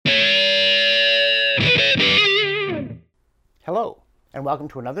Hello, and welcome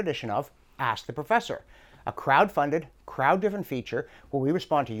to another edition of Ask the Professor, a crowd-funded, crowd-driven feature where we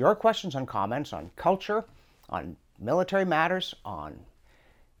respond to your questions and comments on culture, on military matters, on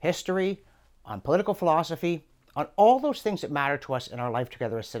history, on political philosophy, on all those things that matter to us in our life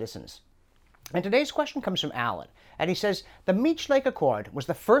together as citizens. And today's question comes from Alan, and he says, the Meech Lake Accord was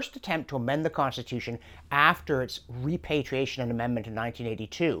the first attempt to amend the Constitution after its repatriation and amendment in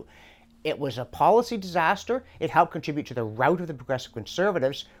 1982. It was a policy disaster. It helped contribute to the rout of the Progressive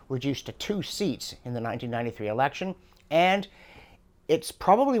Conservatives, reduced to 2 seats in the 1993 election, and it's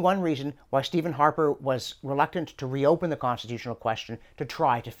probably one reason why Stephen Harper was reluctant to reopen the constitutional question to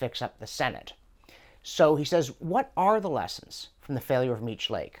try to fix up the Senate. So he says, what are the lessons from the failure of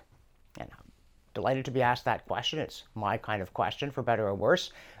Meech Lake? And I'm delighted to be asked that question. It's my kind of question, for better or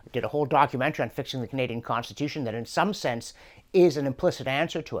worse. I did a whole documentary on fixing the Canadian Constitution that in some sense is an implicit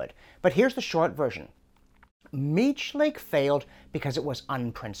answer to it. But here's the short version. Meech Lake failed because it was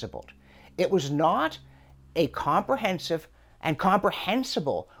unprincipled. It was not a comprehensive and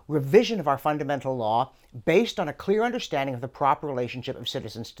comprehensible revision of our fundamental law based on a clear understanding of the proper relationship of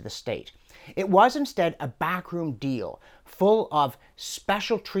citizens to the state. It was instead a backroom deal full of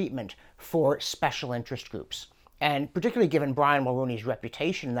special treatment for special interest groups. And particularly given Brian Mulroney's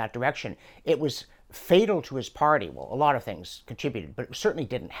reputation in that direction, it was fatal to his party. Well, a lot of things contributed, but it certainly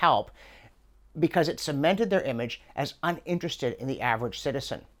didn't help because it cemented their image as uninterested in the average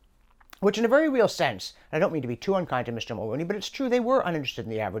citizen. Which in a very real sense, and I don't mean to be too unkind to Mr. Mulroney, but it's true, they were uninterested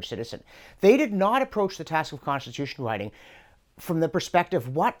in the average citizen. They did not approach the task of constitution writing from the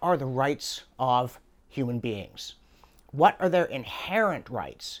perspective, what are the rights of human beings? What are their inherent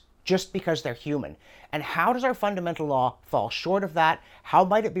rights just because they're human? And how does our fundamental law fall short of that? How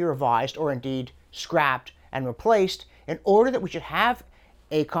might it be revised or indeed scrapped and replaced in order that we should have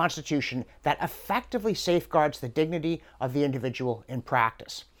a constitution that effectively safeguards the dignity of the individual in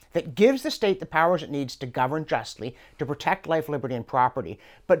practice, that gives the state the powers it needs to govern justly, to protect life, liberty, and property,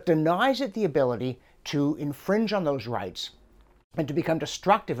 but denies it the ability to infringe on those rights and to become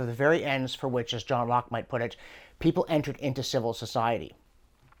destructive of the very ends for which, as John Locke might put it, people entered into civil society.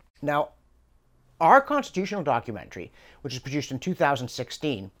 Now, our constitutional documentary, which was produced in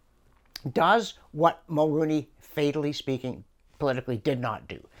 2016, does what Mulroney, fatally speaking, politically did not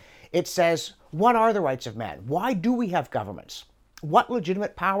do. It says, what are the rights of man? Why do we have governments? What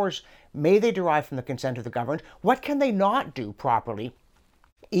legitimate powers may they derive from the consent of the governed? What can they not do properly,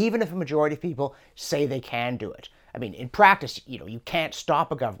 even if a majority of people say they can do it? I mean, in practice, you can't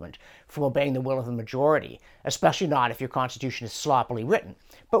stop a government from obeying the will of the majority, especially not if your constitution is sloppily written.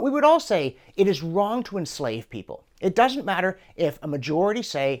 But we would all say it is wrong to enslave people. It doesn't matter if a majority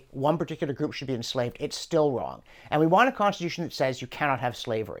say one particular group should be enslaved, it's still wrong. And we want a constitution that says you cannot have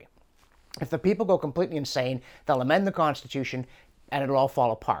slavery. If the people go completely insane, they'll amend the constitution and it'll all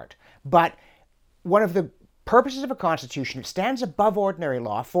fall apart. But one of the purposes of a constitution, it stands above ordinary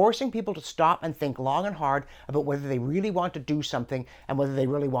law, forcing people to stop and think long and hard about whether they really want to do something and whether they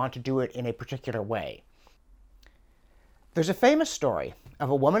really want to do it in a particular way. There's a famous story of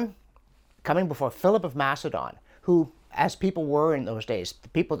a woman coming before Philip of Macedon, who, as people were in those days, the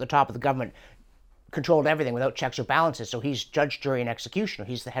people at the top of the government controlled everything without checks or balances, so he's judge, jury, and executioner.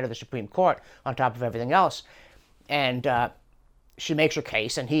 He's the head of the Supreme Court on top of everything else. And she makes her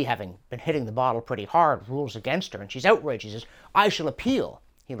case, and he, having been hitting the bottle pretty hard, rules against her, and she's outraged. She says, I shall appeal.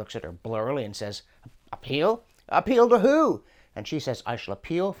 He looks at her blurrily and says, appeal? Appeal to who? And she says, I shall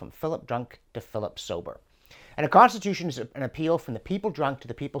appeal from Philip drunk to Philip sober. And a constitution is an appeal from the people drunk to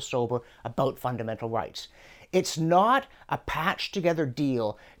the people sober about fundamental rights. It's not a patched-together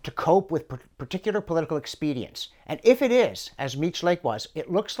deal to cope with particular political expedients. And if it is, as Meech Lake was, it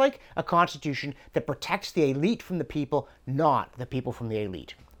looks like a constitution that protects the elite from the people, not the people from the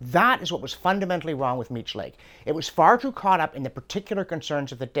elite. That is what was fundamentally wrong with Meech Lake. It was far too caught up in the particular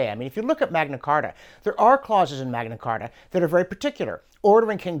concerns of the day. I mean, if you look at Magna Carta, there are clauses in Magna Carta that are very particular,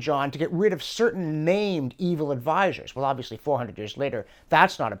 ordering King John to get rid of certain named evil advisors. Well, obviously, 400 years later,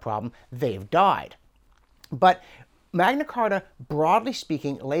 that's not a problem. They've died. But Magna Carta, broadly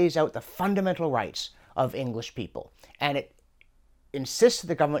speaking, lays out the fundamental rights of English people. And it insists that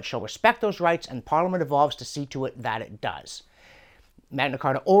the government shall respect those rights, and Parliament evolves to see to it that it does. Magna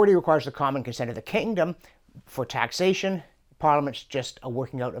Carta already requires the common consent of the kingdom for taxation. Parliament's just a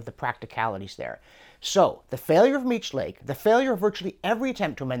working out of the practicalities there. So, the failure of Meech Lake, the failure of virtually every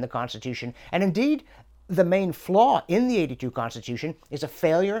attempt to amend the Constitution, and indeed the main flaw in the 82 Constitution, is a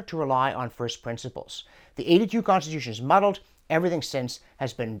failure to rely on first principles. The 82 Constitution is muddled. Everything since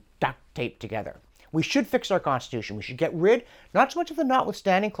has been duct taped together. We should fix our Constitution. We should get rid, not so much of the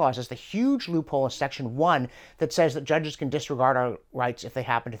notwithstanding clause as the huge loophole in Section 1 that says that judges can disregard our rights if they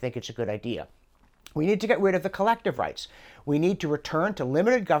happen to think it's a good idea. We need to get rid of the collective rights. We need to return to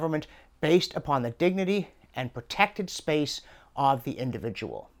limited government based upon the dignity and protected space of the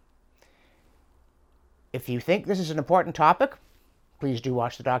individual. If you think this is an important topic, please do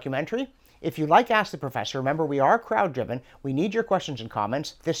watch the documentary. If you like Ask the Professor, remember we are crowd-driven. We need your questions and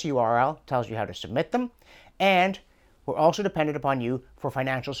comments. This URL tells you how to submit them. And we're also dependent upon you for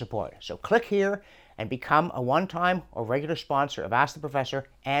financial support. So click here and become a one-time or regular sponsor of Ask the Professor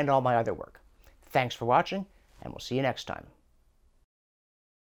and all my other work. Thanks for watching, and we'll see you next time.